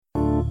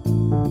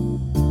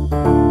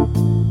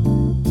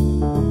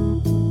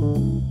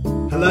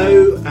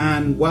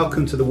and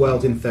welcome to The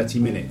World in 30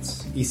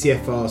 Minutes,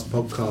 ECFR's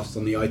podcast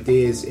on the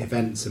ideas,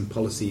 events and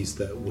policies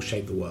that will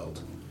shape the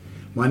world.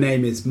 My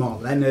name is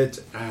Mark Leonard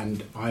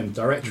and I'm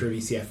Director of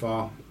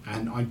ECFR,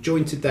 and I'm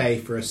joined today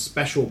for a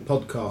special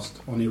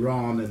podcast on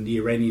Iran and the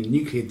Iranian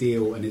nuclear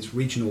deal and its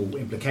regional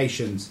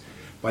implications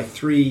by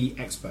three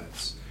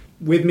experts.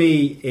 With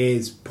me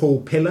is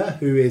Paul Pillar,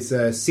 who is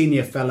a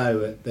Senior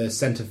Fellow at the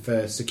Centre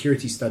for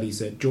Security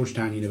Studies at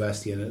Georgetown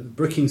University and at the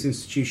Brookings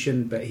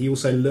Institution, but he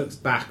also looks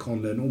back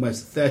on an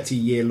almost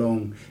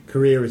 30-year-long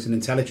career as an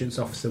intelligence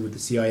officer with the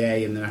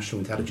CIA and the National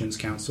Intelligence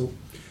Council.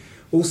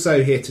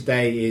 Also here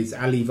today is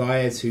Ali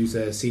Vaez, who's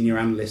a Senior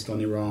Analyst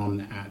on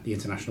Iran at the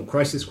International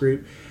Crisis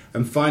Group.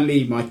 And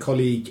finally, my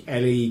colleague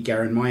Eli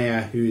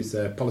Garenmaya, who is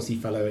a Policy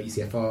Fellow at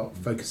ECFR,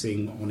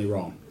 focusing on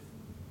Iran.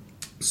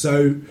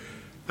 So,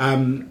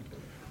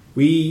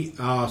 we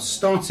are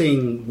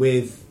starting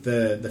with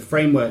the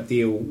framework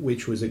deal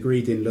which was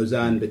agreed in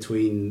Lausanne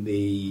between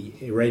the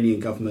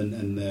Iranian government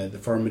and the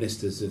foreign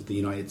ministers of the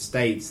United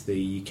States,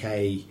 the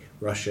UK,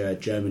 Russia,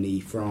 Germany,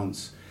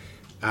 France,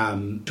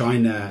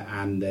 China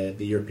and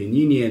the European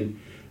Union.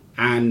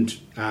 And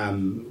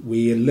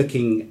we are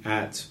looking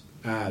at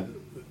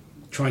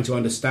trying to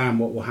understand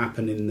what will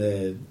happen in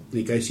the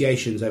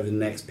negotiations over the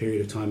next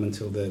period of time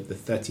until the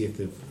 30th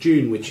of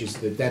June, which is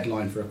the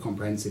deadline for a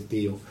comprehensive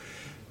deal.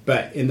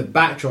 But in the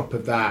backdrop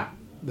of that,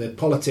 the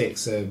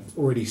politics have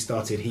already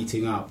started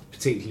heating up,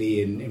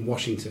 particularly in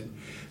Washington.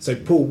 So,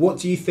 Paul, what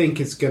do you think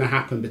is going to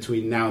happen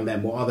between now and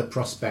then? What are the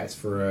prospects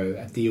for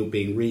a deal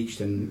being reached,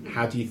 and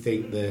how do you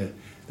think the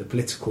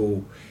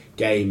political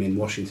game in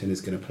Washington is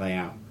going to play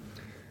out?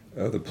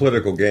 The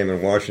political game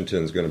in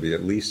Washington is going to be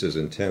at least as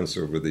intense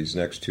over these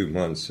next 2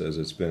 months as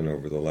it's been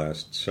over the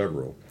last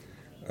several.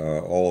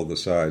 All of the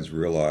sides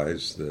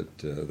realize that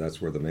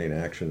that's where the main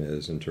action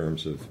is in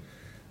terms of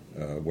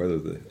whether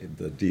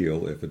the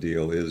deal, if a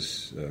deal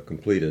is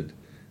completed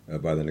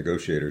by the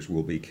negotiators,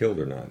 will be killed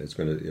or not.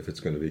 If it's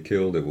going to be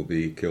killed, it will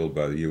be killed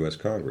by the U.S.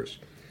 Congress.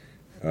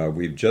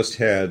 We've just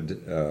had,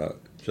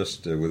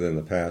 within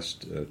the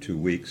past 2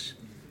 weeks,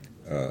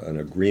 an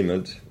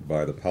agreement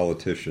by the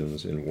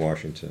politicians in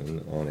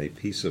Washington on a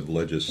piece of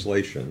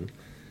legislation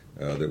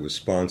that was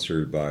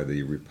sponsored by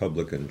the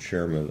Republican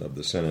chairman of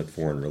the Senate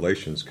Foreign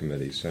Relations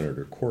Committee,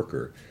 Senator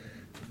Corker,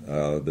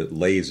 that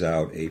lays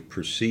out a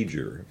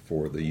procedure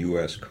for the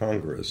U.S.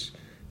 Congress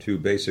to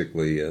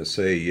basically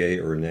say yay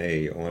or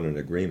nay on an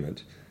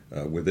agreement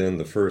within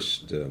the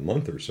first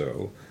month or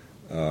so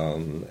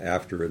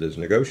after it is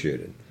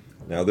negotiated.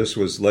 Now, this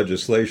was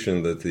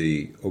legislation that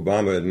the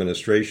Obama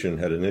administration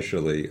had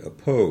initially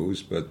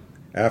opposed, but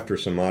after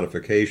some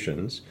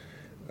modifications,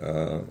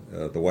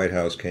 the White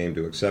House came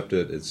to accept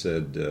it. It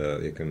said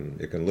it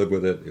can live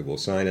with it, it will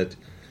sign it.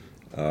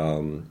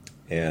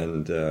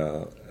 And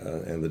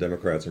the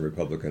Democrats and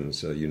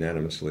Republicans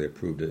unanimously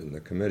approved it in the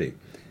committee.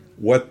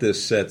 What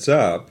this sets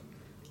up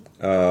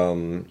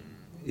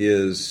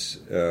is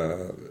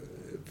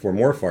for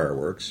more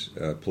fireworks,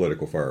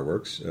 political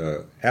fireworks,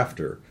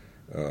 after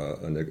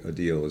a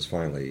deal is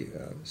finally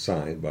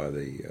signed by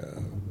the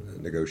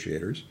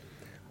negotiators,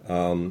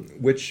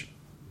 which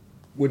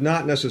would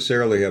not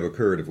necessarily have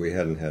occurred if we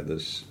hadn't had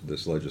this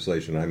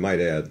legislation. I might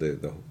add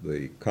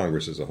the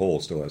Congress as a whole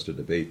still has to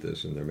debate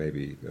this, and there may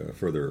be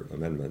further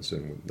amendments,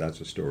 and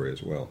that's a story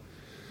as well.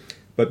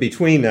 But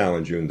between now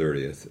and June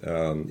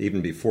 30th,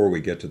 even before we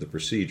get to the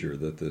procedure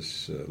that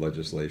this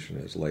legislation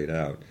has laid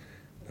out,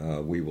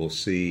 we will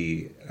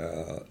see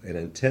an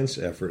intense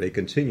effort, a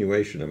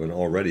continuation of an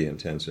already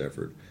intense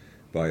effort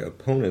by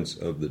opponents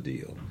of the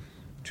deal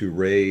to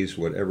raise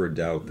whatever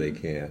doubt they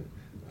can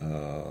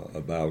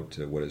about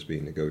what is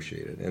being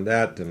negotiated. And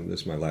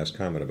this is my last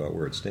comment about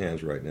where it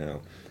stands right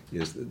now,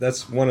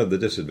 that's one of the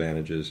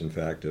disadvantages, in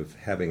fact, of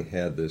having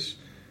had this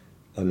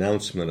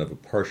announcement of a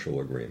partial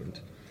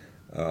agreement.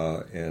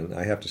 And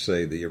I have to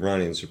say the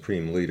Iranian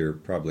supreme leader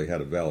probably had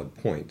a valid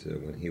point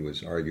when he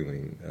was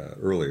arguing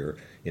earlier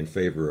in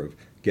favor of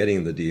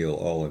getting the deal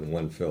all in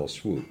one fell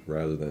swoop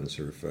rather than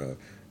sort of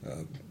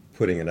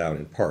putting it out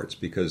in parts,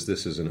 because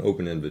this is an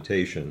open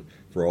invitation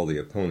for all the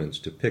opponents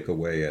to pick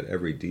away at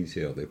every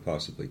detail they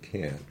possibly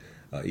can,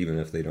 even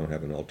if they don't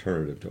have an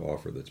alternative to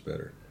offer that's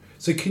better.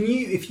 So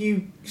if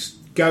you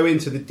go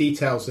into the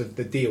details of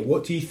the deal,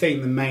 what do you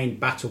think the main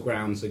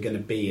battlegrounds are going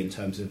to be in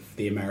terms of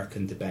the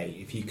American debate?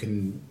 If you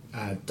can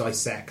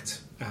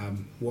dissect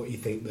what you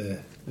think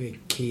the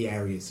key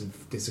areas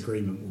of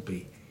disagreement will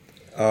be.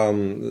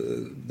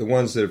 The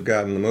ones that have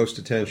gotten the most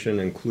attention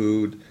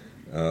include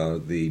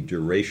the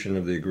duration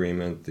of the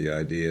agreement, the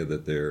idea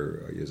that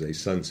there is a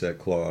sunset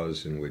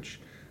clause in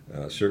which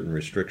certain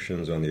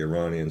restrictions on the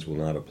Iranians will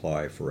not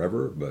apply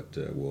forever, but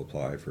will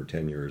apply for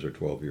 10 years or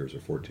 12 years or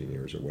 14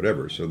 years or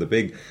whatever. So the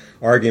big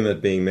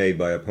argument being made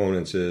by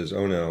opponents is,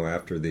 oh no,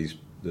 after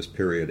this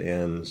period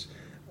ends,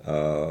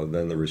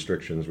 then the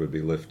restrictions would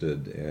be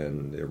lifted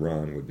and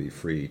Iran would be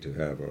free to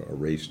have a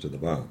race to the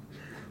bomb.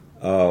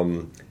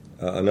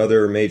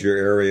 Another major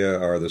area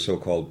are the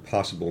so-called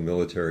possible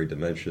military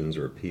dimensions,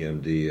 or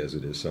PMD as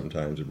it is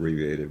sometimes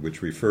abbreviated,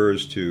 which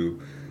refers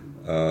to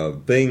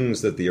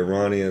things that the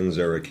Iranians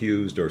are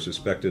accused or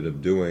suspected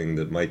of doing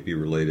that might be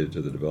related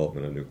to the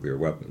development of nuclear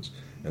weapons.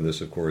 And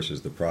this, of course,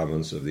 is the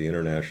province of the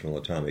International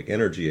Atomic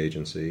Energy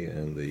Agency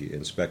and the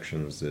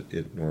inspections that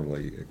it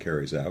normally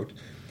carries out.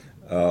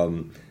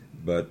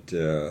 But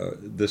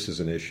this is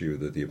an issue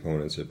that the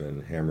opponents have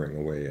been hammering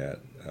away at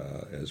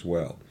as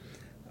well.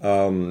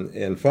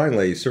 And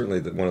finally, certainly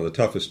one of the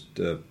toughest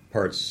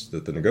parts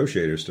that the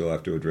negotiators still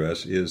have to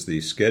address is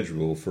the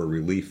schedule for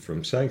relief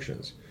from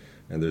sanctions.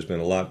 And there's been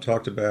a lot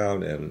talked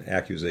about and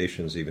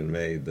accusations even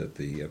made that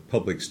the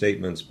public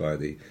statements by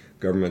the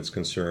governments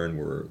concerned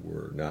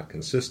were not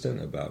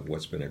consistent about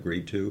what's been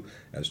agreed to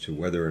as to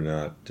whether or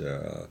not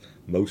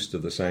most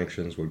of the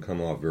sanctions would come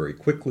off very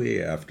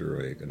quickly after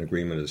an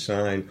agreement is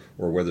signed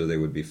or whether they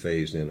would be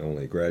phased in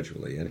only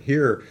gradually. And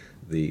here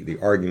the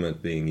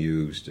argument being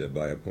used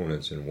by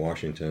opponents in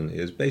Washington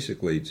is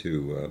basically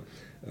to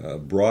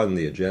broaden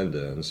the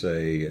agenda and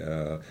say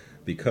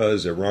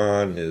because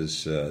Iran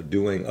is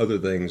doing other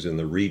things in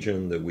the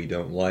region that we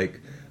don't like,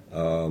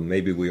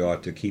 maybe we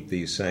ought to keep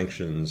these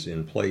sanctions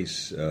in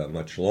place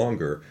much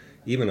longer,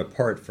 even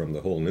apart from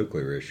the whole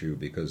nuclear issue,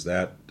 because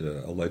that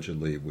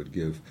allegedly would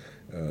give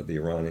the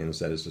Iranians,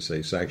 that is to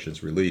say,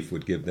 sanctions relief,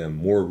 would give them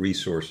more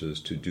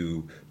resources to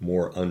do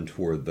more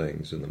untoward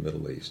things in the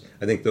Middle East.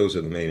 I think those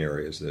are the main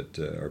areas that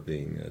are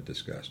being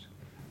discussed.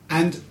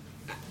 And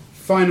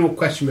final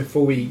question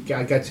before we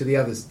go to the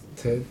others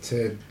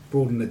to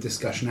broaden the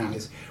discussion out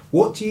is,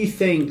 what do you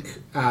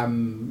think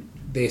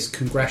this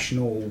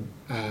congressional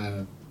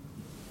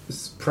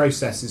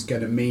process is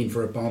going to mean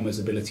for Obama's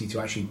ability to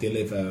actually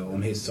deliver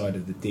on his side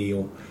of the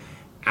deal,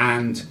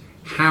 and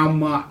how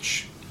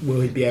much will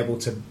he be able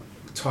to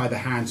tie the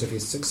hands of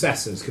his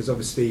successors? Because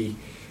obviously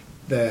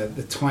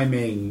the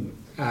timing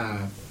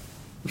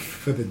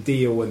for the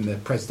deal and the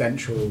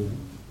presidential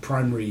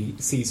primary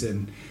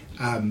season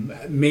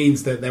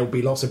means that there will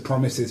be lots of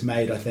promises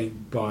made, I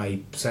think, by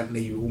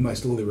certainly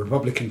almost all the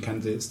Republican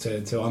candidates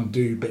to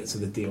undo bits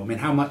of the deal. I mean,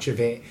 how much of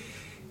it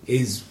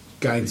is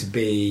going to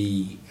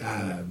be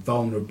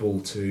vulnerable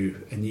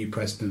to a new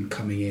president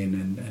coming in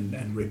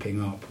and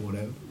ripping up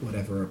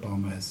whatever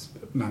Obama has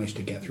managed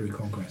to get through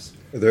Congress?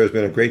 There's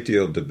been a great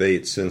deal of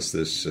debate since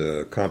this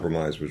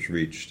compromise was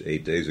reached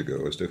 8 days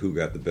ago as to who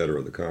got the better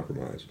of the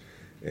compromise.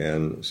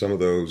 And some of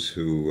those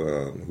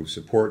who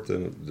support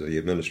the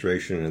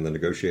administration and the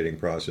negotiating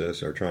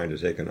process are trying to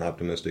take an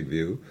optimistic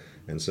view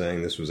and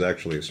saying this was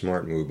actually a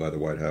smart move by the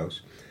White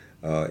House,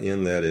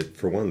 in that it,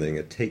 for one thing,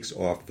 it takes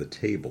off the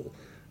table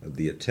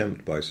the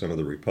attempt by some of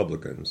the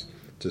Republicans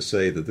to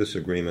say that this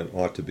agreement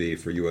ought to be,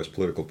 for U.S.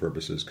 political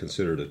purposes,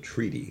 considered a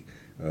treaty,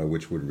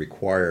 which would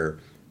require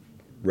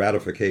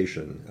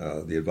ratification,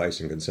 the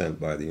advice and consent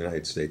by the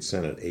United States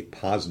Senate, a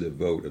positive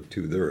vote of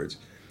 2/3,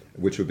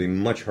 which would be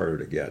much harder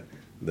to get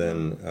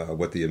than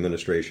what the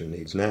administration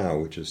needs now,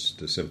 which is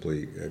to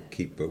simply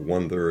keep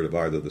 1/3 of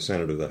either the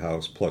Senate or the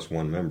House plus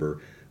one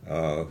member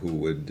who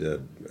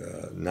would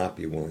not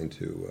be willing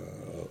to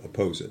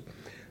oppose it.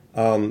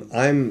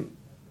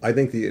 I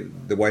think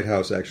the White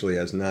House actually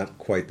has not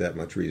quite that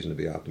much reason to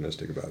be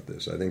optimistic about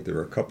this. I think there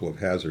are a couple of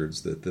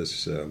hazards that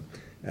this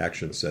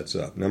action sets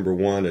up. Number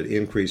one, it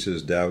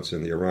increases doubts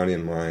in the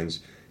Iranian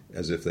minds,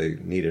 as if they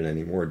needed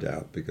any more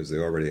doubt, because they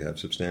already have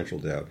substantial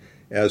doubt,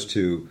 as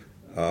to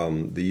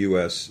the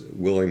U.S.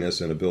 willingness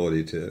and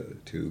ability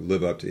to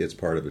live up to its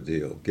part of a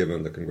deal,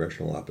 given the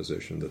congressional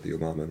opposition that the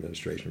Obama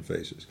administration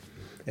faces.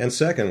 And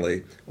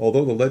secondly,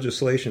 although the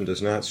legislation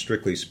does not,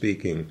 strictly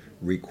speaking,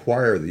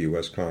 require the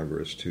U.S.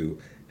 Congress to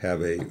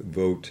have a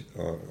vote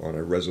on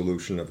a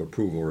resolution of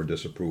approval or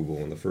disapproval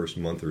in the first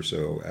month or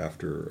so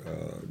after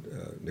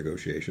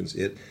negotiations,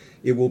 it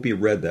will be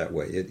read that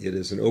way. It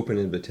is an open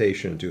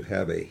invitation to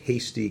have a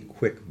hasty,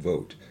 quick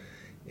vote.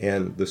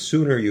 And the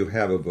sooner you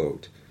have a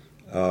vote,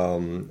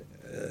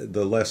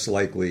 the less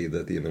likely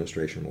that the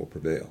administration will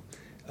prevail.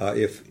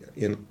 If,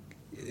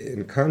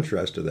 in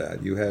contrast to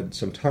that, you had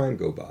some time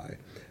go by,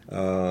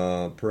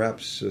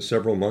 perhaps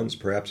several months,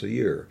 perhaps a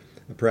year,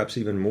 perhaps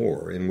even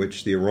more, in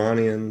which the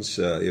Iranians,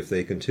 if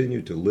they continue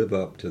to live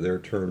up to their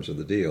terms of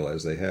the deal,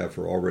 as they have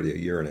for already a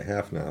year and a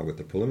half now with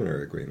the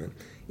preliminary agreement,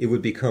 it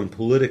would become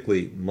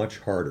politically much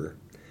harder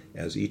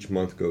as each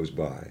month goes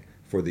by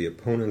for the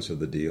opponents of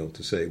the deal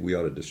to say, we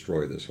ought to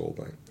destroy this whole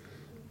thing.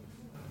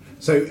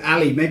 So,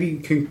 Ali, maybe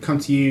we can come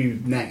to you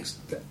next.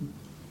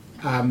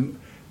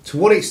 To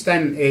what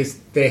extent is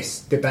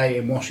this debate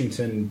in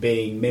Washington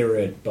being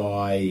mirrored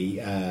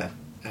by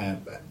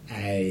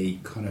a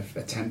kind of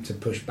attempt to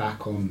push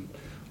back on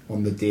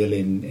the deal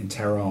in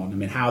Tehran? I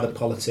mean, how are the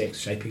politics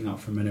shaping up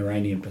from an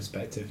Iranian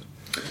perspective?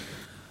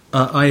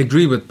 I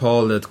agree with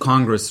Paul that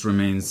Congress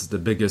remains the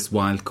biggest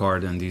wild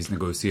card in these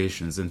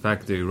negotiations. In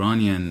fact, the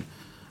Iranian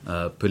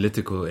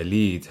political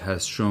elite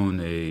has shown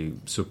a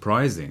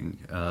surprising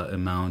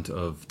amount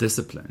of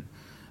discipline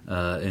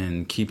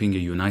in keeping a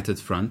united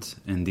front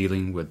in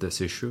dealing with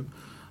this issue.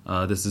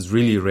 This is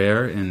really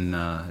rare in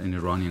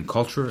Iranian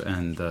culture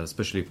and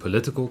especially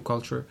political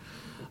culture.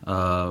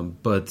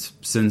 But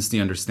since the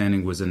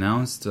understanding was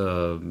announced,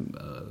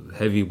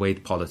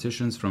 heavyweight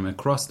politicians from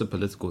across the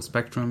political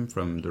spectrum,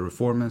 from the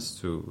reformists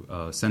to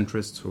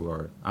centrists who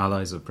are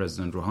allies of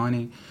President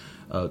Rouhani,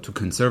 to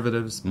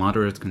conservatives,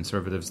 moderate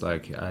conservatives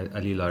like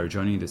Ali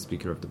Larijani, the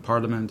Speaker of the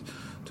Parliament,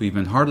 to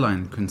even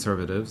hardline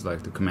conservatives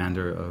like the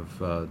commander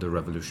of the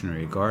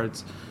Revolutionary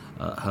Guards,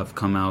 have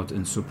come out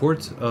in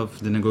support of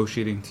the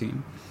negotiating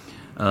team.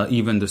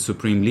 Even the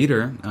Supreme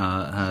Leader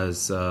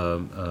has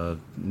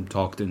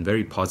talked in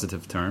very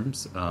positive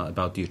terms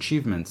about the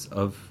achievements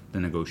of the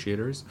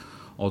negotiators,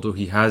 although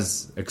he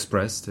has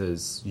expressed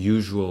his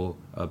usual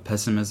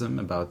pessimism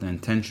about the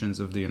intentions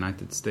of the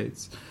United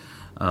States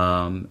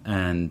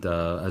and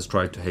has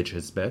tried to hedge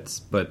his bets.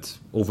 But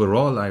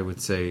overall, I would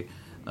say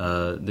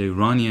the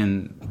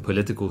Iranian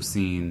political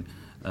scene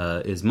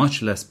is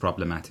much less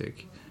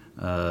problematic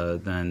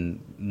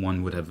than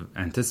one would have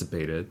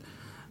anticipated.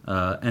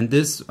 And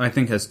this, I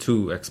think, has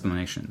two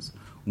explanations.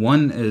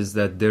 One is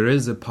that there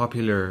is a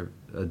popular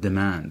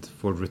demand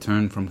for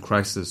return from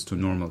crisis to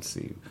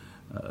normalcy.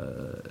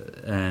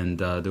 And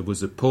there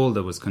was a poll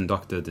that was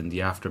conducted in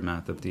the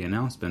aftermath of the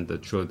announcement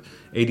that showed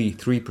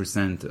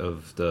 83%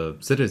 of the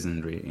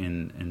citizenry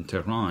in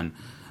Tehran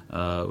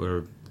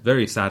were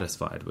very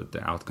satisfied with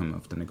the outcome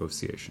of the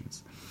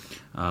negotiations,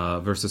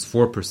 versus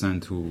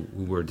 4% who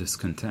were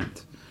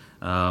discontent.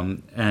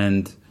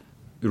 And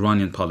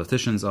Iranian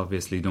politicians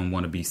obviously don't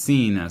want to be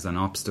seen as an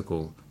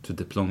obstacle to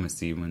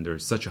diplomacy when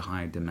there's such a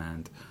high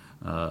demand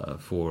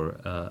for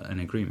an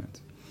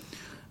agreement.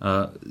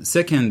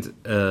 Second,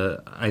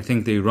 I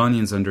think the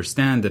Iranians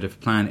understand that if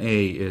Plan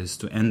A is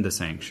to end the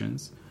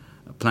sanctions,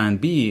 Plan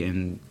B,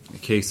 in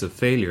case of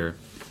failure,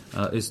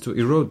 is to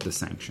erode the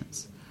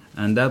sanctions.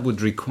 And that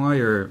would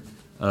require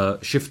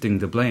shifting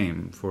the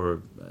blame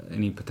for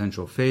any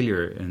potential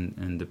failure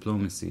in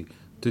diplomacy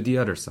to the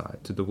other side,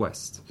 to the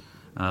West.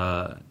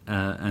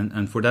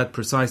 And for that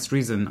precise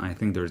reason, I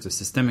think there is a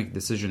systemic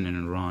decision in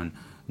Iran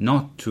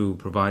not to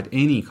provide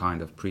any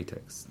kind of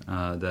pretext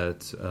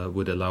that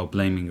would allow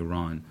blaming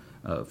Iran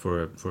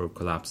for a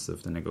collapse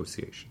of the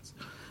negotiations.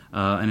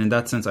 And in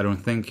that sense, I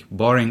don't think,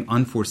 barring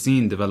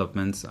unforeseen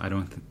developments, I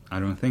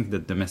don't think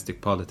that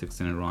domestic politics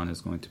in Iran is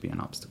going to be an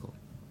obstacle.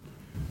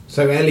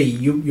 So, Ellie,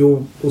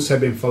 you've also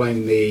been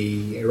following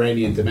the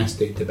Iranian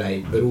domestic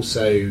debate, but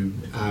also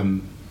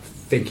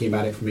thinking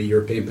about it from a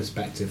European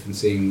perspective and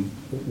seeing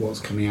what's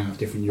coming out of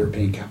different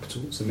European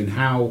capitals. I mean,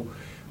 how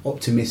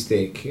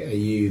optimistic are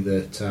you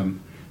that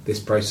this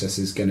process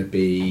is going to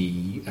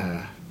be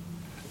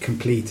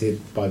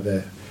completed by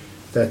the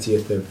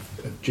 30th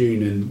of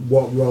June, and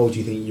what role do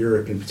you think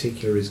Europe in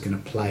particular is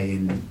going to play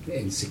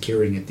in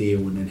securing a deal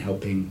and in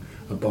helping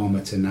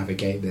Obama to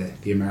navigate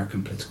the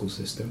American political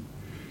system?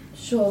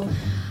 Sure.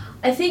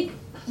 I think,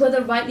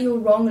 whether rightly or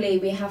wrongly,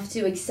 we have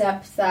to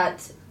accept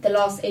that the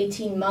last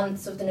 18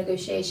 months of the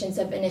negotiations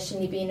have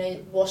initially been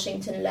a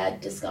Washington-led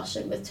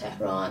discussion with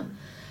Tehran.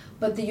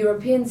 But the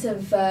Europeans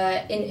have,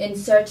 in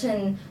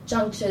certain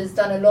junctures,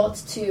 done a lot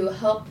to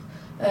help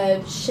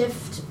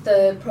shift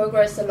the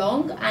progress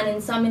along, and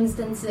in some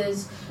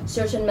instances,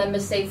 certain member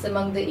states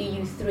among the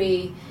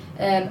EU3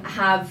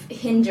 have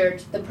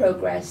hindered the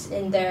progress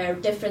in their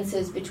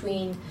differences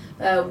between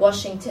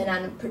Washington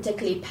and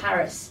particularly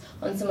Paris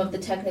on some of the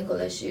technical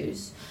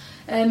issues.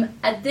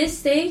 At this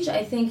stage,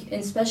 I think,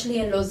 especially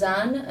in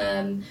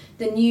Lausanne,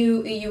 the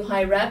new EU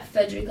High Rep,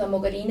 Federica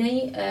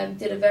Mogherini,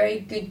 did a very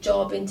good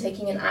job in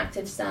taking an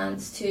active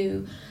stance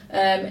to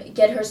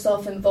get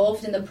herself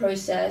involved in the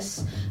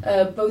process,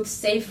 both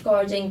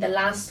safeguarding the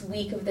last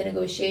week of the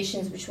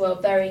negotiations, which were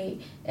very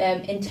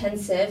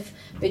intensive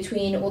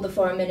between all the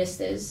foreign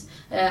ministers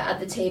at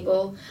the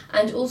table,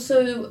 and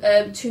also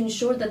to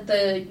ensure that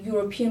the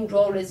European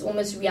role is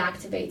almost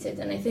reactivated.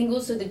 And I think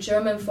also the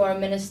German foreign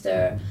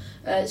minister,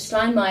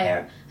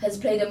 Steinmeier, has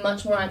played a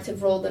much more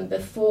active role than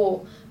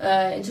before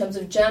in terms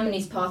of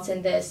Germany's part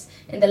in this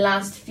in the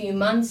last few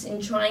months, in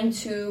trying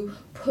to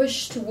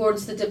push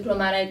towards the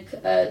diplomatic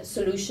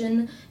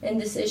solution in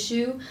this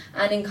issue,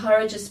 and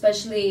encourage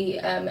especially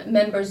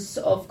members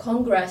of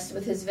Congress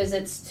with his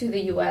visits to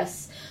the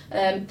US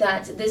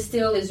that this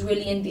deal is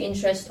really in the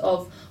interest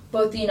of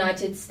both the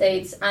United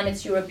States and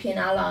its European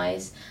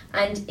allies.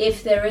 And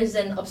if there is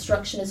an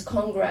obstructionist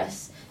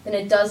Congress, then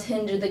it does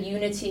hinder the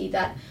unity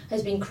that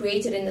has been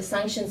created in the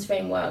sanctions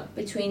framework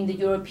between the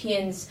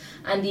Europeans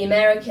and the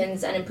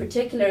Americans, and in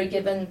particular,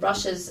 given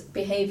Russia's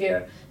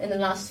behavior in the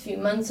last few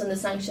months on the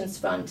sanctions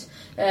front.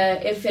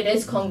 If it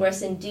is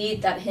Congress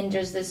indeed that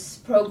hinders this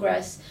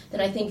progress,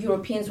 then I think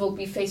Europeans will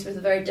be faced with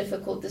a very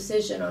difficult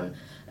decision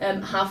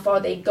on how far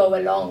they go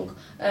along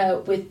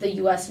with the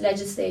US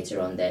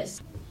legislature on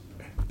this.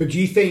 But do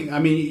you think,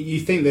 you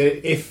think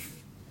that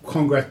if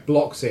Congress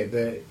blocks it,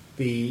 that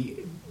the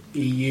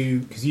EU,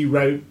 because you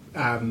wrote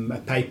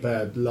a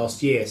paper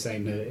last year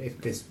saying that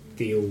if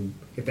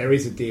there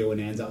is a deal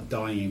and it ends up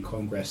dying in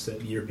Congress,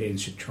 that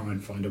Europeans should try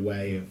and find a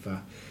way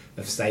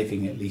of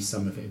saving at least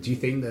some of it. Do you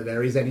think that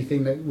there is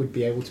anything that would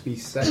be able to be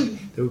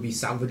saved, that would be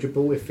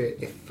salvageable if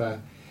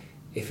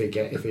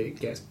it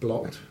gets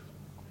blocked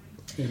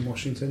in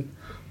Washington?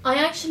 I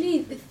actually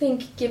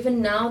think,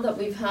 given now that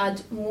we've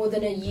had more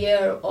than a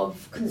year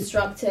of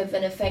constructive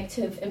and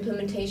effective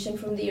implementation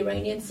from the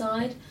Iranian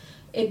side,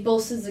 it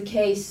bolsters the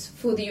case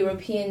for the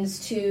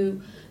Europeans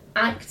to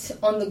act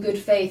on the good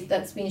faith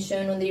that's been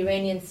shown on the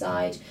Iranian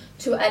side,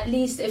 to at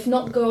least, if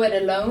not go it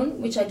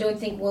alone, which I don't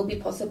think will be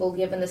possible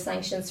given the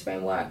sanctions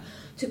framework,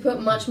 to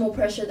put much more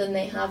pressure than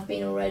they have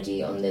been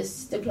already on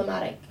this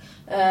diplomatic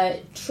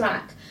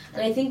track.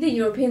 And I think the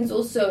Europeans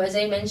also, as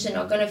I mentioned,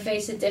 are going to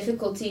face a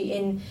difficulty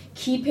in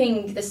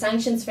keeping the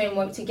sanctions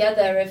framework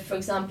together if, for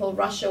example,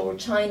 Russia or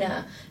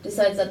China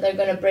decides that they're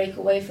going to break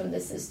away from the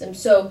system.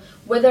 So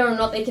whether or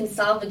not they can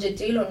salvage a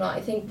deal or not,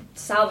 I think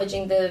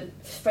salvaging the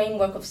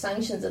framework of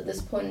sanctions at this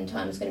point in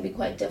time is going to be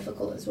quite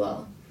difficult as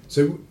well.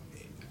 So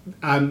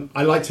I'd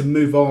like to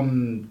move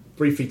on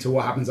briefly to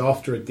what happens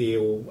after a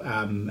deal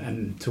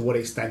and to what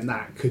extent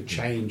that could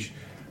change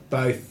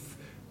both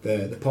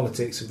the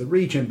politics of the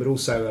region, but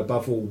also,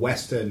 above all,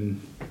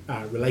 Western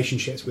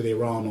relationships with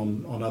Iran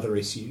on other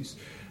issues,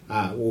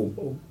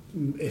 or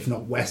if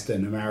not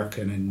Western,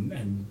 American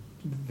and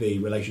the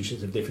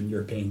relationships of different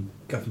European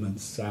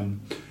governments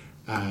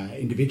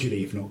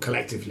individually, if not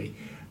collectively.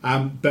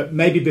 But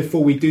maybe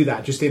before we do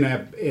that, just in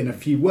a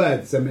few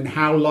words, I mean,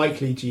 how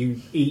likely do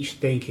you each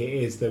think it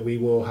is that we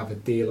will have a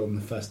deal on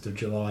the 1st of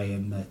July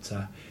and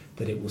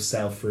that it will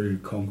sail through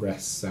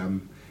Congress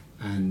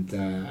and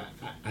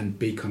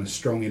be kind of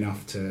strong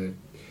enough to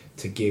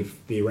give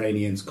the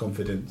Iranians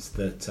confidence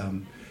that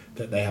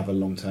they have a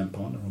long-term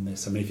partner on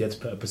this? I mean, if you had to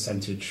put a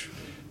percentage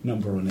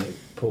number on it,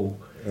 Paul?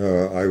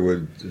 I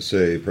would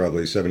say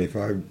probably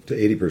 75 to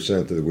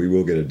 80% that we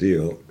will get a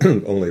deal,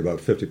 only about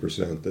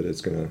 50% that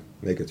it's going to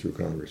make it through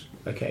Congress.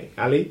 Okay.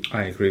 Ali?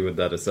 I agree with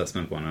that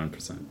assessment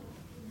 100%.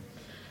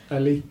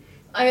 Ali?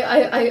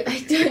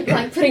 I don't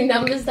like putting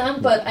numbers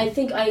down, but I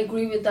think I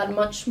agree with that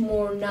much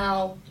more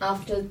now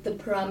after the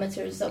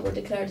parameters that were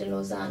declared in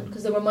Lausanne,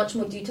 because they were much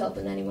more detailed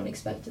than anyone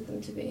expected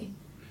them to be.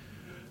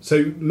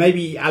 So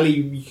maybe, Ali,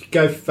 you could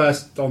go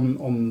first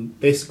on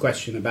this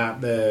question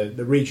about the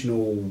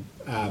regional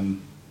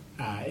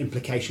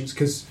implications,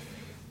 because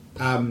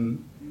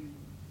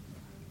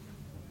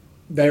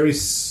there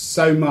is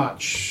so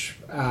much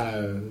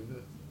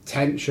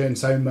tension,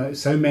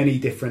 so many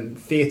different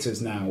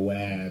theatres now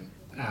where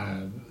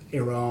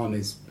Iran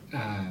is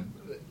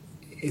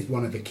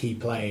one of the key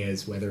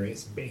players, whether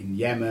it's in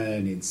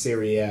Yemen, in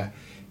Syria,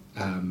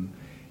 and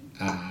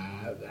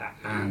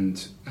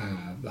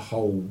the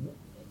whole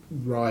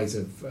rise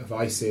of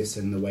ISIS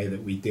and the way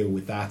that we deal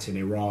with that in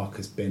Iraq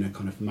has been a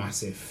kind of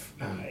massive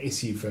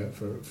issue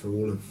for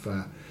all of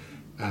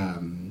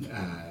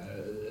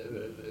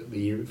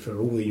for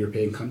all the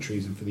European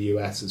countries and for the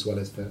US as well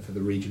as for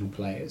the regional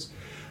players.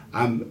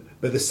 But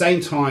at the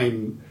same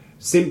time,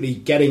 simply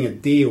getting a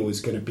deal is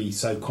going to be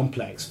so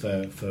complex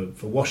for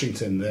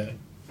Washington that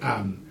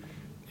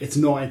it's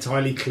not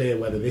entirely clear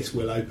whether this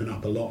will open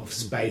up a lot of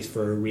space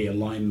for a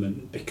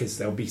realignment, because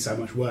there'll be so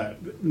much work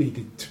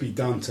needed to be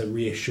done to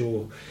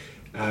reassure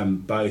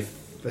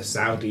both the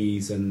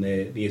Saudis and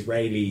the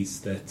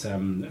Israelis that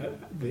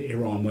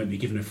Iran won't be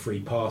given a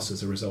free pass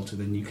as a result of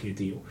the nuclear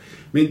deal.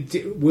 I mean, do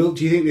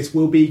you think this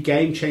will be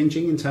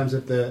game-changing in terms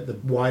of the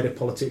wider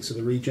politics of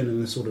the region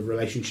and the sort of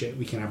relationship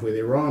we can have with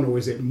Iran, or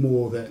is it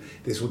more that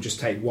this will just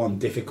take one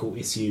difficult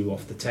issue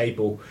off the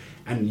table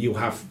and you'll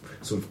have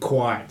sort of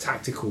quiet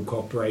tactical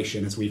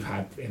cooperation as we've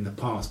had in the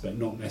past, but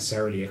not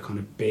necessarily a kind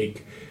of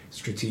big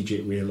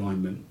strategic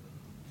realignment?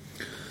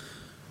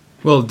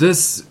 Well,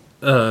 this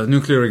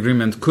nuclear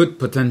agreement could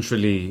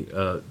potentially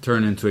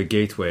turn into a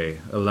gateway,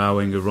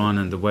 allowing Iran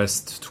and the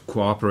West to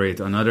cooperate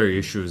on other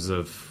issues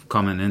of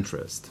common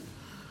interest.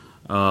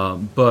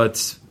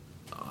 But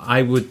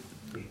I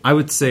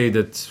would say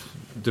that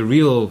the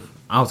real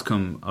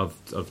outcome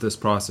of this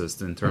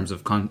process in terms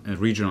of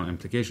regional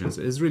implications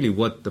is really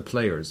what the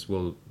players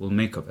will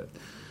make of it.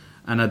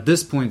 And at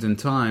this point in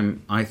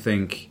time, I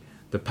think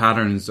the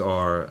patterns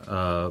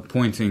are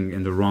pointing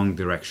in the wrong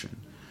direction.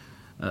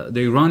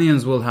 The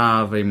Iranians will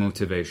have a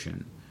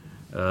motivation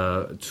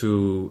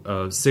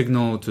to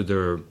signal to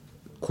their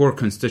core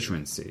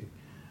constituency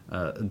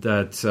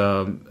that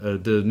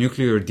the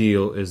nuclear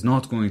deal is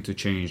not going to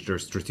change their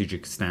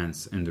strategic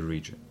stance in the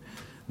region.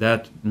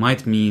 That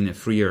might mean a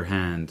freer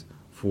hand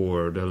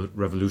for the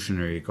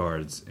Revolutionary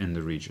Guards in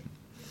the region.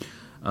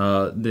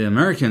 The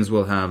Americans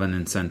will have an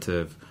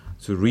incentive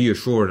to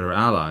reassure their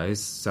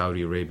allies,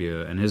 Saudi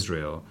Arabia and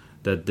Israel,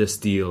 that this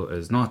deal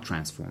is not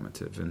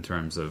transformative in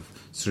terms of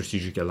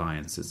strategic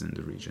alliances in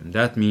the region.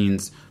 That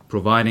means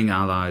providing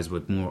allies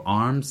with more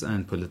arms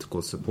and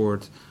political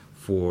support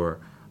for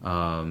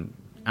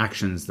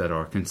actions that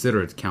are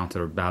considered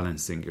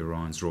counterbalancing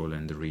Iran's role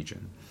in the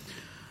region.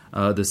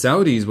 The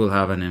Saudis will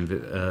have an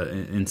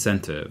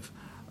incentive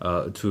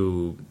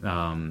to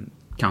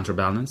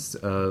counterbalance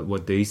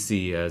what they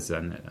see as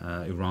an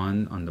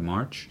Iran on the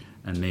march,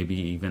 and maybe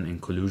even in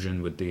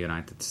collusion with the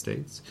United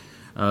States.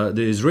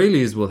 The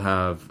Israelis will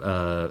have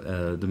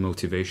the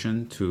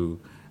motivation to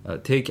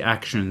take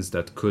actions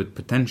that could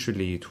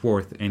potentially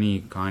thwart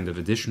any kind of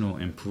additional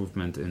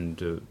improvement in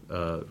the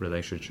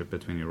relationship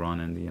between Iran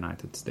and the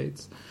United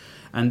States.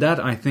 And that,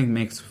 I think,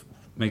 makes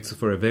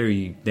for a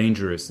very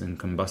dangerous and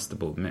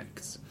combustible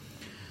mix.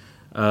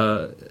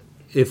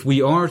 If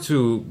we are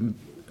to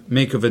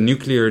make of a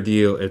nuclear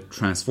deal a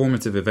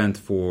transformative event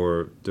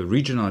for the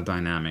regional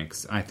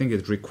dynamics, I think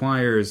it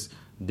requires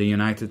the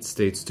United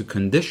States to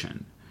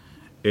condition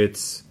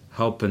its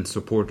help and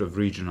support of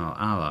regional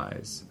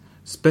allies,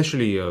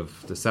 especially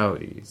of the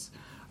Saudis,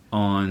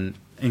 on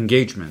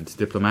engagement,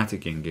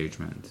 diplomatic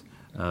engagement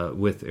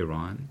with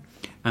Iran.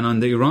 And on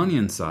the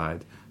Iranian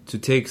side, to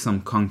take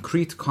some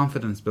concrete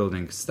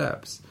confidence-building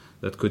steps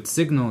that could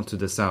signal to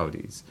the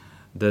Saudis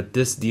that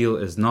this deal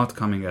is not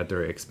coming at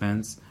their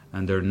expense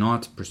and they're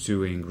not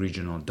pursuing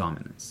regional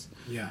dominance.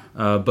 Yeah.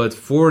 But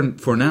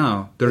for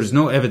now, there's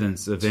no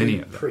evidence of any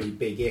of that. Pretty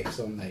big ifs,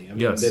 aren't they? I mean,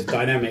 Yes. The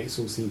dynamics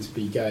all seem to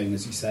be going,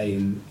 as you say,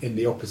 in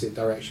the opposite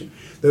direction.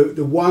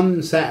 The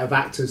one set of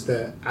actors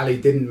that Ali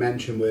didn't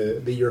mention were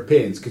the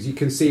Europeans, because you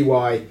can see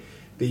why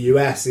the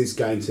US is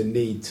going to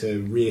need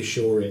to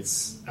reassure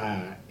its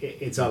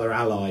other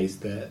allies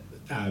that,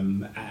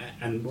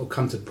 and we'll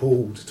come to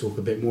Paul to talk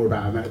a bit more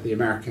about the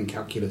American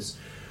calculus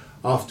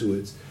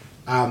afterwards.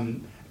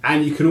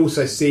 And you can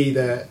also see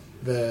that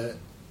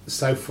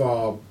so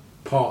far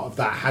part of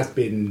that has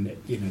been,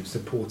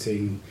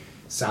 supporting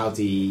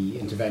Saudi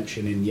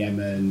intervention in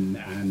Yemen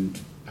and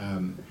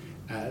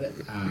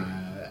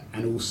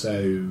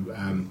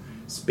also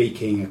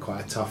speaking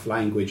quite a tough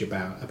language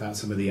about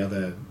some of the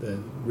other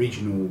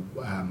regional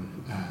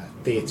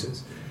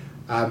theatres.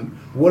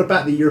 What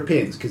about the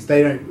Europeans? Because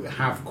they don't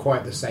have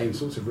quite the same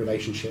sorts of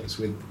relationships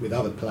with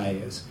other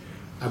players.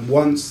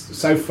 And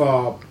so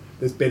far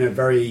there's been a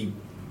very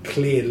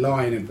clear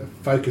line of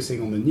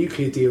focusing on the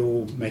nuclear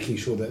deal, making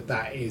sure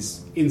that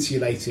is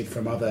insulated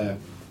from other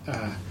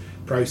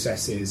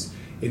processes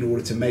in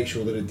order to make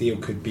sure that a deal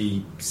could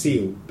be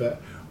sealed.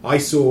 But I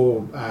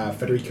saw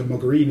Federica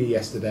Mogherini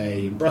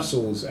yesterday in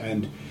Brussels,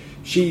 and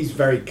she's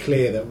very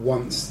clear that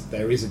once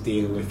there is a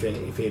deal, if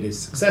it is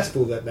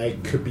successful, that there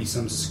could be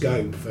some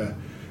scope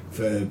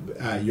for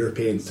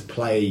Europeans to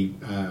play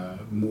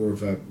more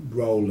of a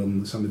role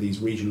on some of these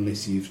regional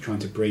issues, trying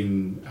to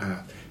bring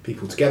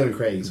people together and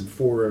creating some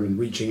forum and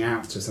reaching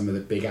out to some of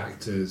the big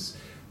actors,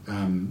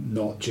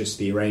 not just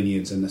the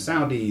Iranians and the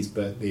Saudis,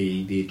 but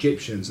the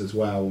Egyptians as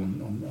well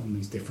on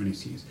these different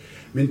issues.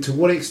 I mean, to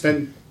what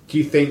extent do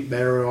you think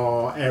there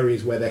are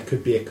areas where there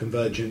could be a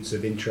convergence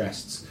of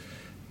interests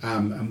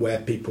and where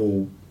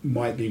people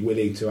might be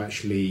willing to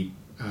actually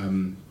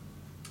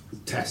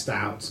test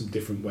out some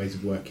different ways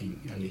of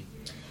working, Ellie?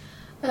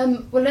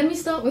 Well, let me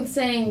start with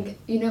saying,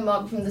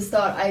 Mark, from the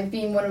start, I've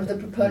been one of the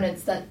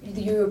proponents that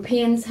the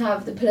Europeans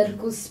have the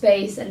political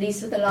space, at least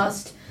for the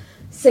last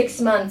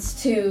 6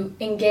 months, to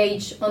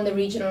engage on the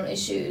regional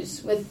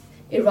issues with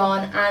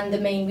Iran and the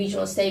main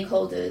regional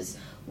stakeholders,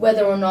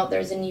 whether or not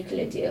there's a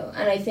nuclear deal.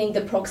 And I think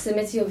the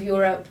proximity of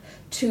Europe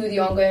to the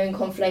ongoing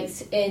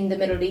conflicts in the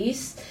Middle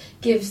East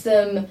gives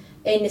them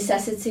a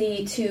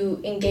necessity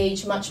to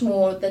engage much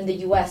more than the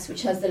US,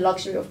 which has the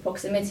luxury of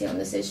proximity on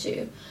this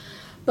issue.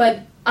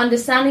 But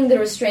understanding the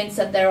restraints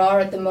that there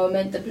are at the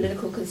moment, the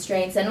political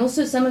constraints, and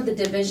also some of the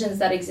divisions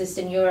that exist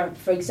in Europe,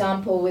 for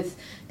example, with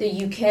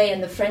the UK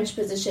and the French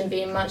position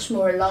being much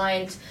more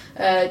aligned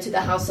to the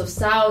House of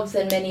Saud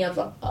than many of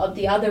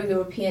the other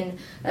European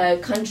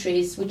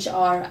countries, which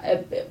are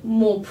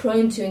more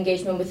prone to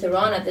engagement with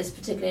Iran at this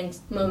particular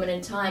moment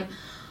in time.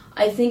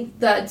 I think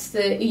that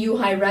the EU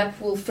High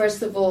Rep will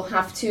first of all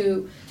have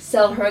to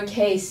sell her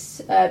case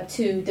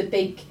to the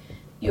big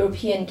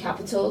European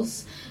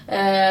capitals,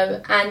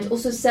 and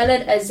also sell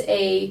it as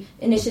a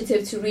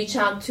initiative to reach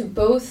out to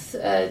both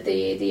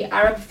the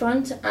Arab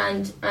front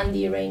and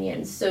the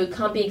Iranians. So it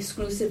can't be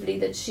exclusively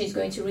that she's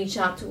going to reach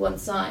out to one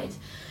side.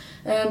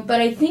 But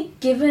I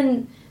think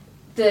given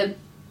the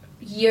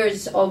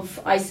years of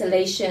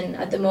isolation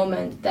at the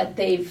moment that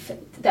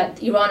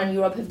Iran and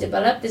Europe have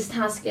developed, this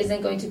task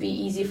isn't going to be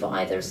easy for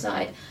either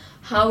side.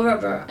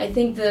 However, I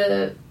think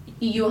the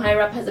EU High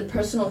Rep has a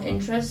personal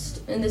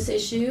interest in this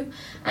issue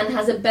and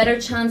has a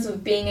better chance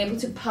of being able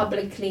to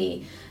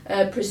publicly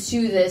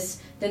pursue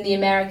this than the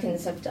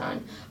Americans have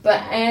done.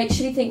 But I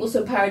actually think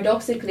also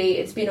paradoxically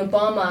it's been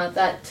Obama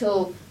that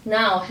till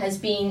now has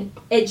been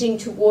edging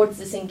towards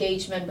this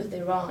engagement with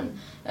Iran.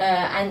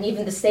 And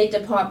even the State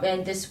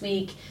Department this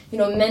week,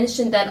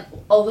 mentioned that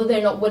although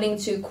they're not willing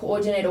to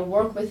coordinate or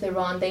work with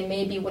Iran, they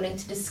may be willing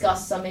to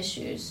discuss some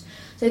issues.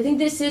 So I think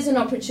this is an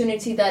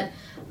opportunity that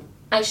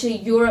actually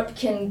Europe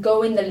can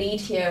go in the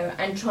lead here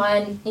and try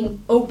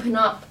and open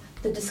up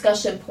the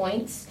discussion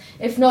points,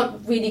 if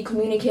not really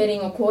communicating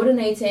or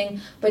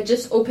coordinating, but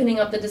just opening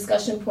up the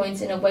discussion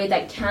points in a way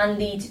that can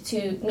lead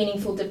to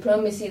meaningful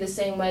diplomacy the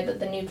same way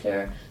that the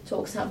nuclear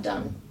talks have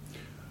done.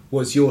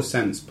 What's your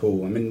sense,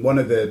 Paul? I mean, one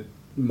of the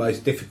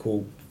most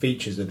difficult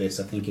features of this,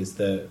 I think, is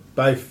that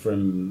both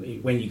from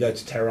when you go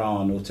to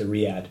Tehran or to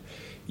Riyadh,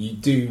 you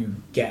do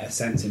get a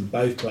sense in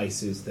both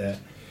places that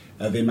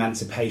of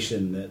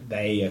emancipation, that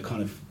they are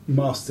kind of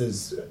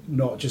masters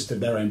not just of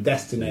their own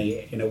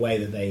destiny in a way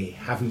that they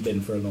haven't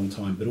been for a long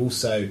time, but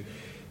also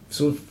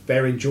sort of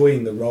they're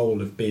enjoying the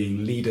role of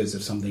being leaders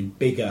of something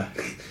bigger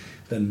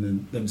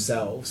than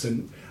themselves.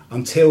 And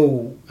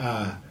until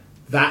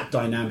that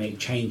dynamic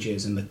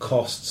changes and the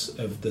costs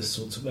of the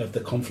sort of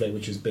the conflict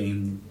which has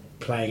been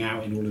playing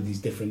out in all of these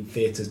different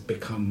theatres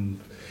become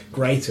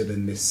greater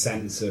than this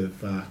sense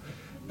of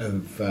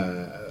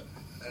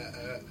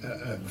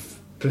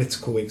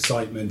political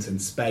excitement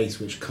and space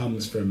which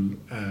comes from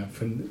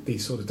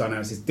these sort of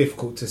dynamics, it's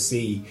difficult to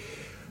see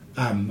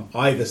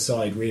either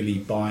side really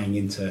buying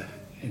into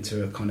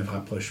a kind of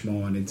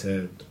rapprochement and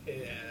into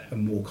a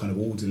more kind of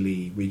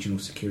orderly regional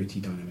security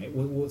dynamic.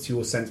 What's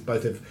your sense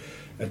both of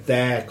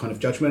their kind of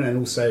judgment and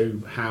also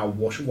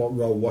what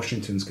role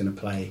Washington's going to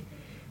play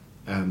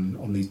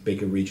on these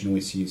bigger regional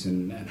issues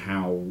and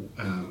how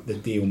the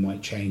deal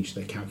might change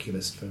the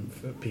calculus for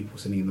people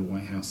sitting in the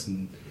White House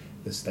and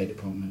the State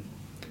Department?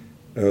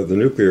 The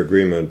nuclear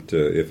agreement,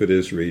 if it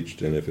is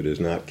reached and if it is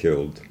not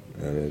killed,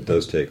 and it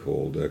does take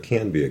hold,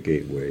 can be a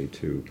gateway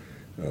to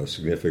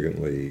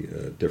significantly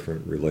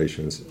different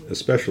relations,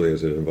 especially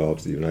as it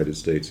involves the United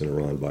States and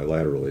Iran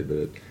bilaterally,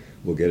 but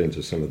we'll get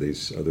into some of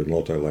these other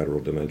multilateral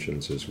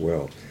dimensions as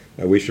well.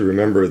 We should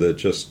remember that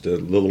just a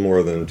little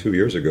more than 2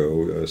 years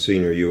ago,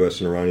 senior U.S.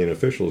 and Iranian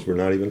officials were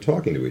not even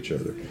talking to each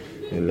other.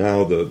 And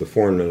now the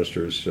foreign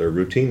ministers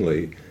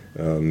routinely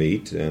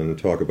meet and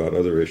talk about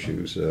other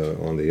issues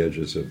on the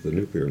edges of the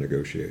nuclear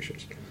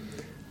negotiations.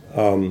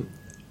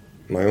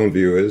 My own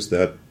view is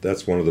that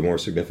that's one of the more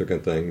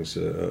significant things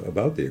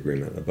about the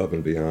agreement, above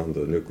and beyond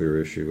the nuclear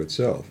issue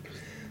itself.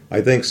 I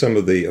think some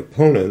of the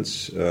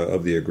opponents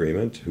of the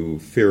agreement who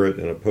fear it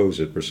and oppose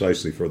it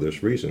precisely for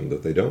this reason,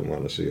 that they don't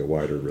want to see a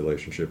wider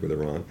relationship with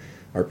Iran,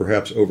 are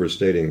perhaps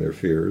overstating their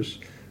fears.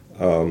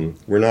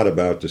 We're not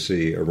about to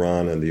see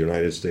Iran and the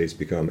United States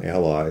become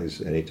allies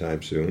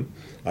anytime soon.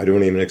 I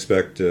don't even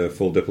expect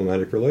full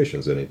diplomatic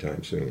relations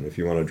anytime soon. If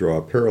you want to draw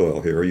a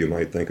parallel here, you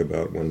might think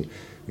about when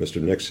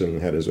Mr. Nixon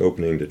had his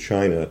opening to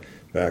China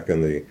back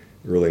in the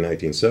early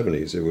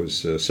 1970s. It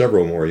was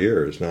several more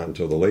years, not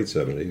until the late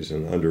 70s,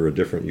 and under a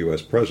different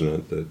U.S.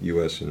 president that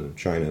U.S. and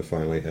China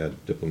finally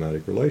had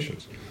diplomatic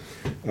relations.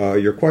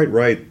 You're quite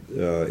right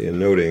in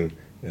noting,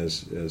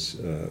 as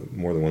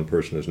more than one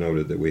person has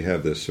noted, that we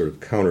have this sort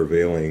of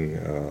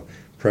countervailing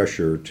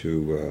pressure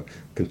to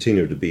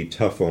continue to be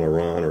tough on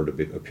Iran, or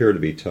to appear to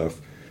be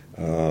tough,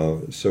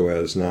 so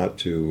as not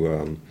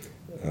to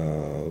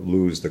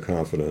lose the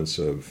confidence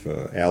of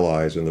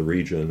allies in the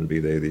region, be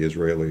they the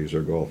Israelis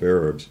or Gulf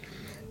Arabs.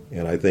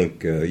 And I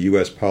think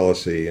U.S.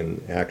 policy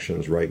and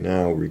actions right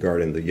now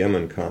regarding the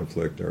Yemen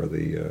conflict are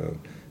the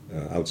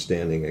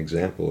outstanding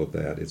example of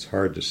that. It's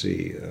hard to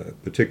see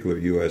particular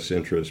U.S.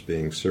 interests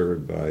being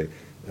served by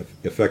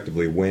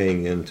effectively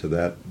weighing into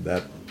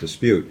that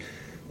dispute.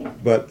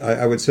 But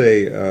I would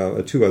say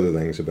two other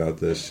things about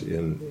this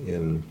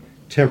in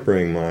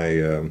tempering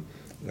my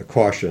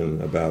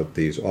caution about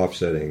these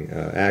offsetting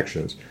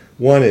actions.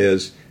 One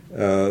is the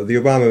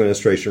Obama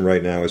administration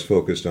right now is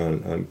focused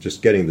on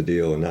just getting the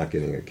deal and not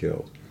getting it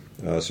killed.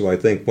 So I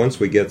think once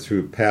we get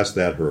past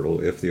that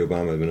hurdle, if the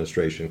Obama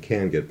administration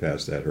can get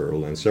past that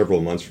hurdle, and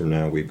several months from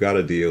now we've got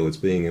a deal, it's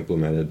being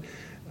implemented,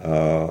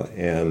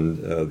 and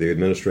the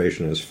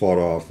administration has fought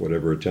off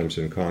whatever attempts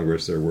in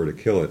Congress there were to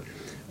kill it,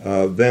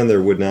 then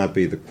there would not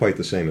be quite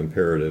the same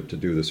imperative to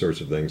do the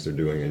sorts of things they're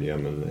doing in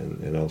Yemen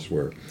and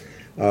elsewhere.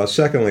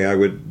 Secondly, I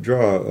would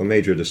draw a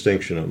major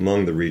distinction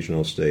among the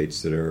regional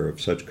states that are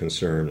of such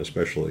concern,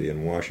 especially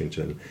in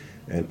Washington,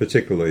 and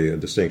particularly a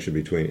distinction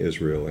between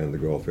Israel and the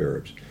Gulf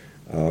Arabs.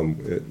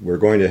 We're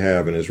going to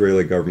have an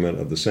Israeli government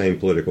of the same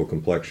political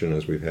complexion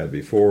as we've had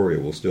before.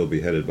 It will still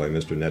be headed by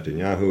Mr.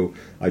 Netanyahu.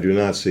 I do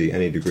not see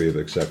any degree of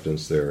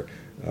acceptance there.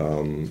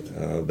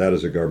 That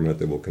is a government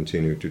that will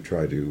continue to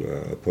try to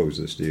oppose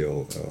this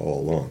deal all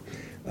along.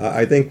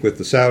 I think with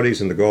the Saudis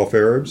and the Gulf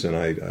Arabs, and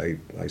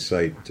I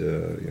cite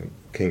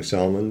King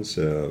Salman's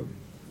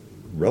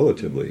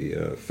relatively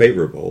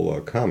favorable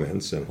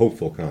comments and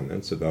hopeful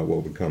comments about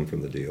what would come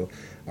from the deal,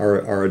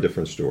 are a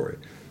different story.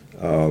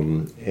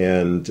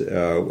 And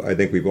I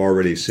think we've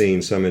already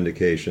seen some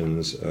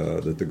indications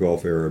that the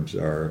Gulf Arabs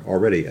are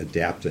already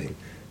adapting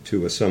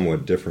to a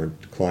somewhat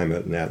different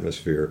climate and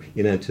atmosphere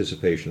in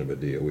anticipation of a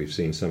deal. We've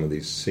seen some of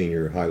these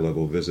senior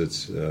high-level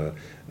visits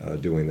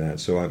doing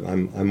that. So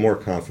I'm more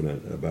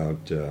confident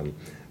about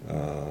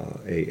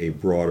a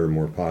broader,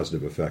 more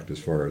positive effect as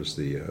far as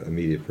the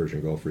immediate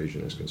Persian Gulf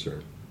region is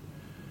concerned.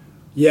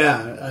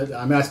 Yeah,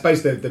 I mean, I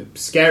suppose the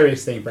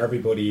scariest thing for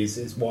everybody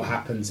is what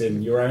happens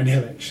in your own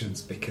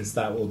elections, because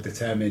that will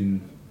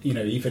determine,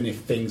 even if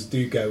things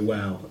do go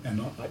well.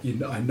 And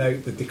I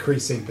note the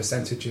decreasing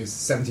percentages,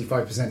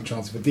 75%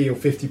 chance of a deal,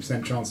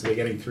 50% chance of it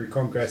getting through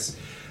Congress.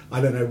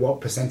 I don't know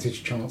what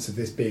percentage chance of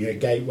this being a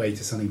gateway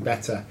to something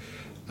better,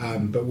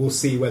 but we'll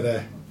see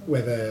whether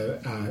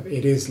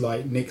it is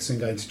like Nixon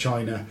going to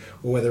China,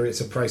 or whether it's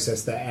a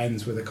process that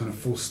ends with a kind of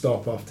full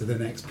stop after the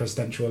next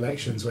presidential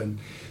elections when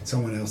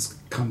someone else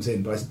comes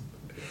in.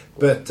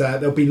 But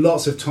there'll be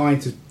lots of time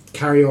to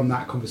carry on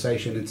that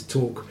conversation and to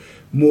talk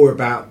more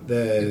about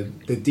the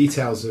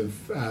details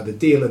of the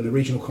deal and the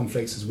regional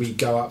conflicts as we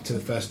go up to the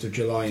 1st of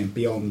July and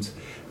beyond.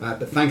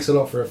 But thanks a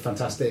lot for a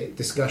fantastic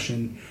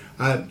discussion.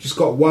 Just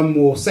got one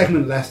more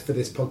segment left for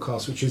this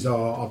podcast, which is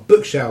our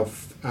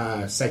bookshelf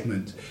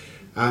segment.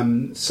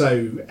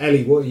 So,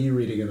 Ellie, what are you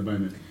reading at the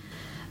moment?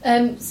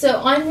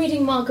 So I'm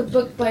reading, Mark, a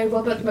book by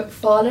Robert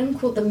McFarlane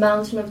called The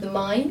Mountain of the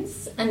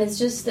Minds, and it's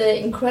just an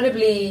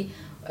incredibly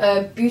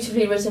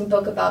beautifully written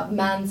book about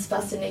man's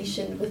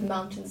fascination with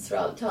mountains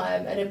throughout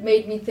time, and it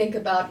made me think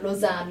about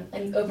Lausanne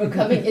and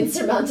overcoming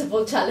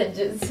insurmountable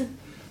challenges.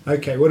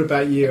 Okay, what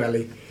about you,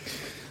 Ellie?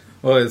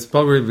 Well, it's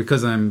probably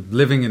because I'm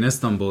living in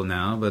Istanbul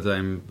now, but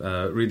I'm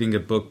reading a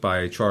book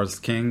by Charles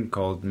King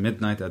called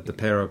Midnight at the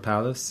Pera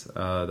Palace.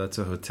 That's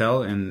a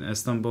hotel in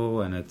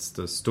Istanbul, and it's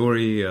the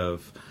story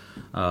of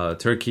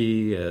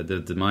Turkey, the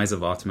demise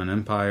of Ottoman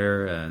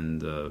Empire,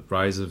 and the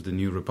rise of the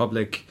new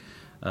republic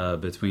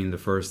between the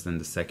First and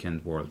the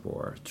Second World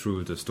War,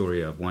 through the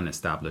story of one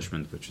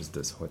establishment, which is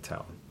this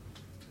hotel.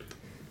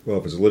 Well,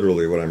 if it's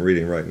literally what I'm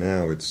reading right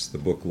now, it's the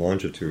book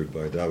Longitude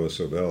by Davos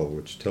Sobel,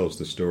 which tells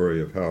the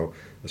story of how,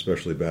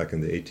 especially back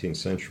in the 18th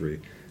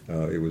century,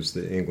 it was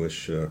the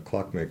English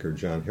clockmaker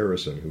John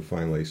Harrison who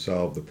finally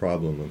solved the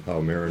problem of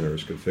how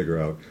mariners could figure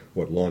out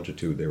what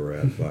longitude they were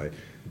at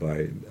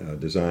by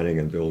designing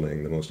and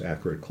building the most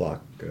accurate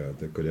clock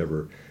that could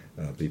ever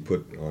be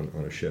put on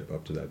a ship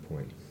up to that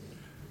point.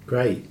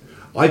 Great.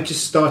 I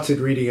just started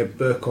reading a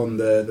book on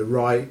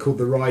called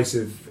The Rise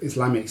of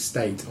Islamic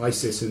State,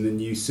 ISIS and the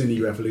New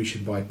Sunni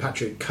Revolution by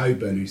Patrick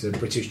Coburn, who's a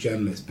British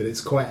journalist. But it's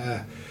quite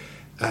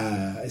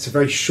it's a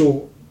very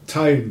short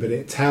tome, but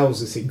it tells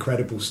this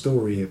incredible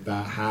story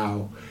about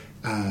how,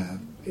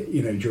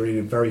 during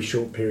a very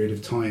short period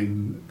of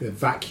time, the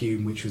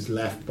vacuum which was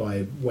left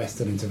by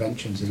Western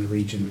interventions in the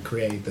region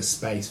created the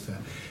space for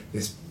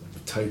this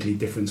totally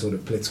different sort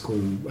of political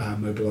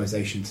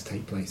mobilisation to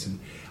take place. And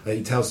I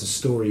think it tells the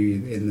story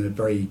in a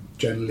very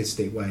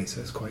journalistic way,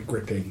 so it's quite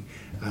gripping,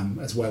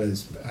 as well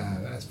as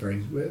very,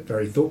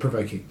 very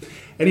thought-provoking.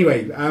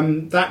 Anyway,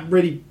 that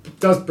really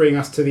does bring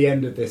us to the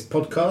end of this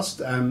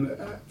podcast.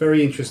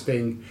 Very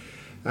interesting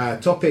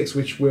topics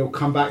which we'll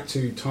come back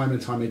to time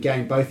and time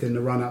again, both in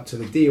the run-up to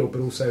the deal,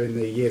 but also in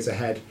the years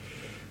ahead.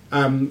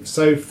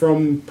 So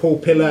from Paul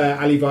Pillar,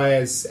 Ali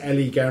Vaez,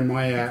 Ellie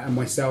Garamaya and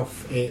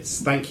myself,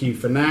 it's thank you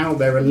for now.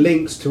 There are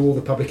links to all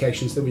the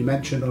publications that we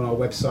mentioned on our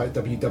website,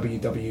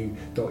 www.ecfr.eu,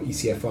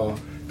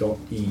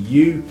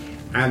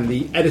 and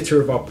the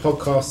editor of our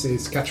podcast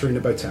is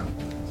Katerina Botel.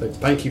 So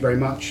thank you very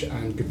much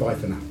and goodbye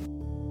for now.